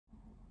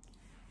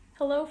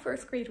Hello,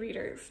 first grade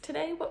readers.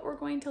 Today what we're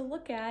going to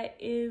look at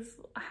is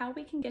how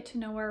we can get to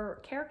know our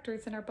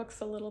characters in our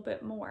books a little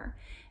bit more.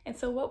 And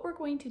so what we're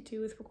going to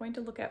do is we're going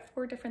to look at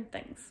 4 different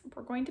things.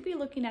 We're going to be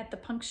looking at the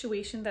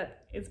punctuation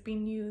that is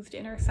being used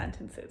in our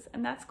sentences,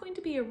 and that's going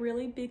to be a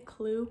really big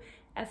clue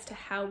as to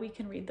how we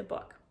can read the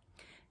book.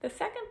 The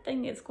second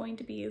thing is going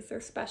to be, is there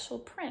special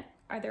print?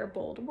 Are there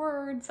bold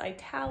words,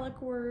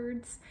 italic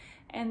words?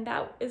 And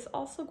that is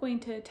also going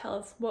to tell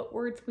us what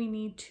words we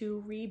need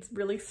to read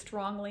really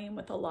strongly and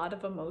with a lot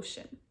of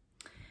emotion.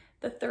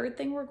 The third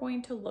thing we're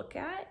going to look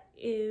at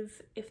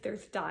is if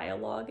there's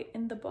dialogue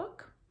in the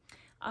book,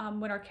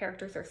 when our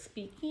characters are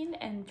speaking,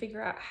 and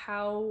figure out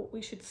how we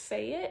should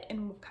say it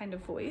and what kind of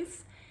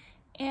voice.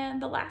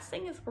 And the last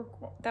thing is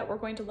that we're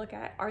going to look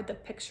at are the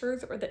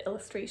pictures or the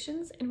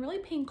illustrations, and really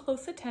paying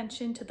close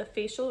attention to the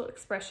facial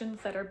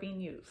expressions that are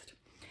being used.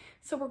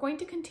 So we're going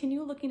to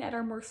continue looking at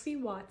our Mercy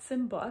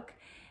Watson book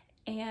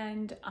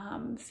and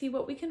see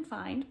what we can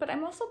find, but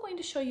I'm also going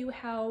to show you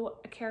how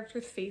a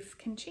character's face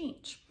can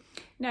change.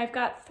 Now I've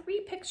got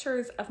 3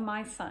 pictures of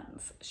my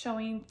sons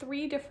showing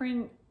 3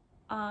 different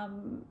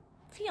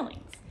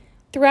feelings.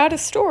 Throughout a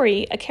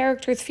story, a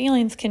character's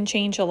feelings can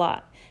change a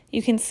lot.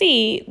 You can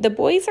see the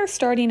boys are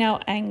starting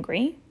out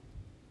angry,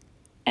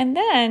 and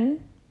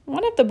then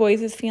one of the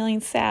boys is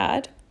feeling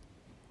sad,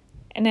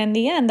 and in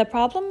the end, the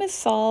problem is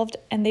solved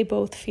and they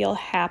both feel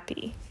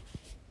happy.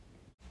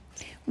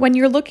 When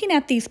you're looking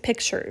at these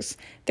pictures,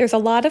 there's a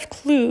lot of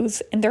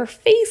clues in their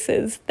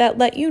faces that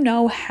let you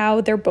know how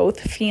they're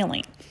both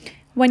feeling.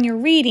 When you're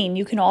reading,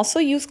 you can also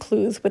use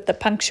clues with the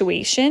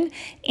punctuation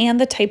and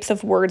the types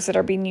of words that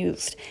are being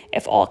used.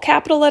 If all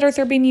capital letters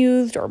are being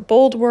used, or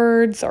bold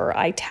words, or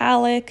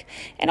italic,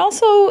 and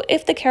also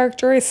if the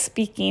character is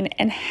speaking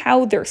and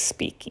how they're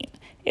speaking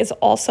is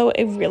also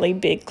a really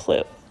big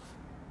clue.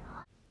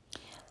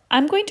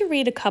 I'm going to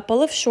read a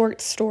couple of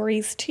short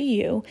stories to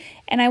you,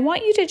 and I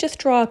want you to just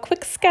draw a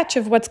quick sketch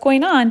of what's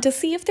going on to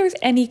see if there's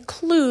any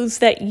clues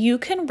that you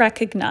can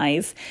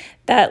recognize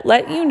that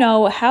let you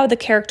know how the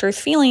character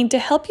is feeling to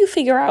help you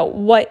figure out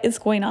what is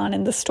going on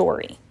in the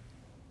story.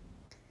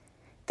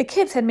 The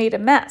kids had made a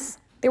mess.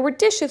 There were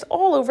dishes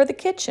all over the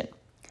kitchen.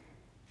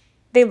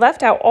 They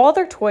left out all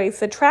their toys,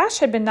 the trash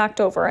had been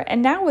knocked over,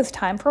 and now it was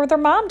time for their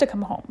mom to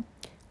come home.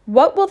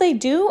 What will they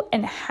do,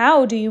 and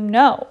how do you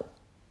know?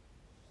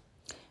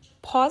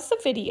 Pause the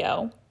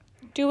video,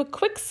 do a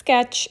quick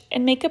sketch,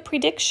 and make a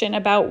prediction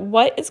about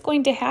what is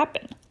going to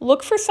happen.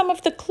 Look for some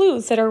of the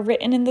clues that are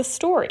written in the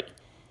story.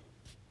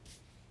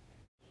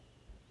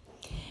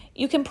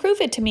 You can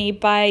prove it to me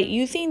by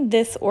using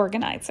this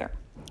organizer.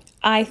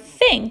 I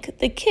think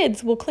the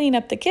kids will clean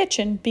up the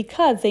kitchen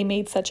because they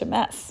made such a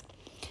mess.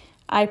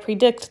 I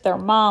predict their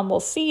mom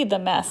will see the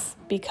mess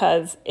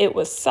because it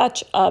was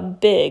such a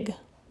big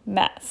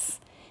mess.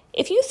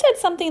 If you said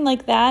something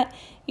like that,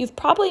 you've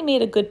probably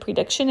made a good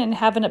prediction and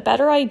have a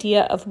better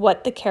idea of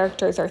what the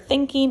characters are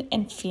thinking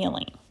and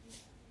feeling.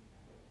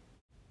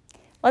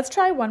 Let's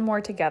try one more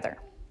together.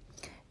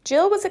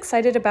 Jill was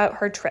excited about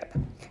her trip.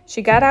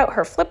 She got out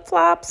her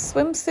flip-flops,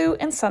 swimsuit,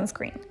 and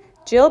sunscreen.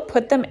 Jill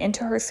put them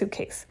into her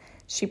suitcase.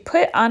 She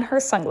put on her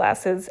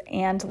sunglasses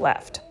and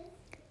left.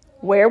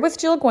 Where was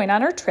Jill going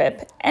on her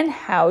trip, and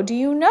how do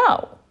you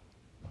know?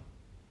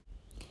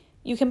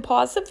 You can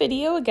pause the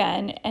video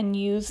again and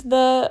use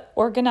the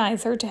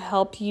organizer to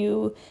help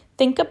you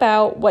think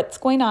about what's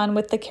going on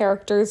with the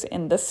characters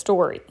in the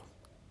story.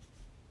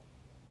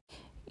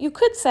 You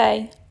could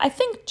say, I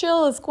think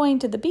Jill is going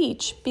to the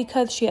beach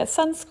because she has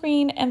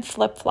sunscreen and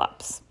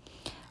flip-flops.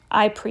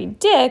 I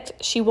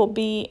predict she will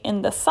be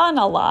in the sun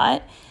a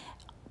lot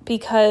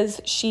because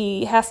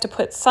she has to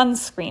put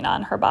sunscreen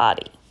on her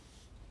body.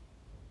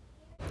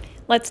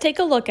 Let's take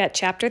a look at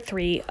Chapter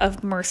 3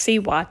 of Mercy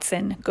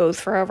Watson Goes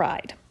for a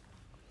Ride.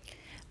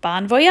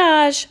 Bon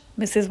voyage,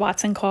 Mrs.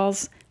 Watson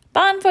calls.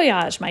 Bon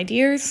voyage, my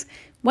dears.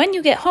 When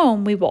you get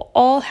home, we will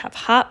all have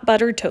hot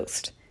buttered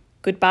toast.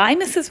 Goodbye,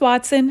 Mrs.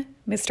 Watson,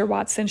 Mr.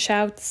 Watson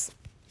shouts.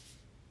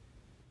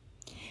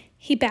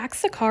 He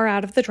backs the car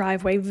out of the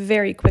driveway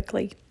very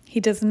quickly. He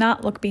does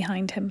not look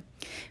behind him.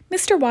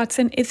 Mr.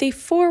 Watson is a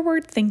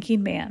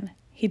forward-thinking man.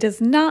 He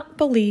does not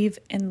believe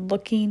in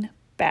looking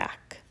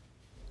back.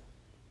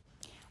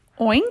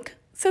 Oink,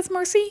 says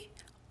Mercy.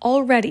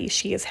 Already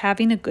she is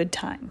having a good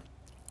time.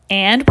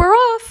 And we're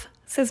off,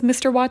 says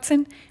Mr.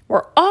 Watson.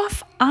 We're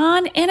off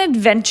on an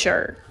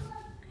adventure.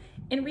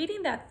 In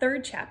reading that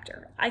 3rd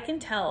chapter, I can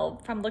tell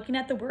from looking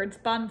at the words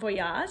bon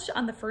voyage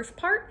on the first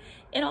part,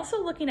 and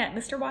also looking at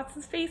Mr.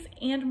 Watson's face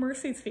and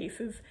Mercy's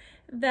faces,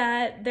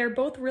 that they're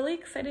both really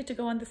excited to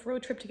go on this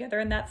road trip together,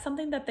 and that's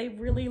something that they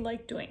really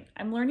like doing.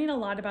 I'm learning a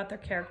lot about their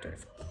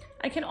characters.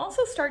 I can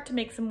also start to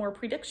make some more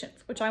predictions,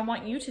 which I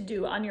want you to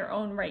do on your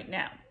own right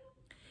now.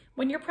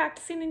 When you're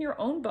practicing in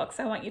your own books,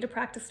 I want you to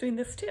practice doing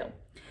this too.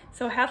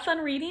 So have fun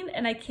reading,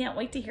 and I can't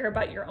wait to hear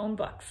about your own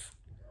books.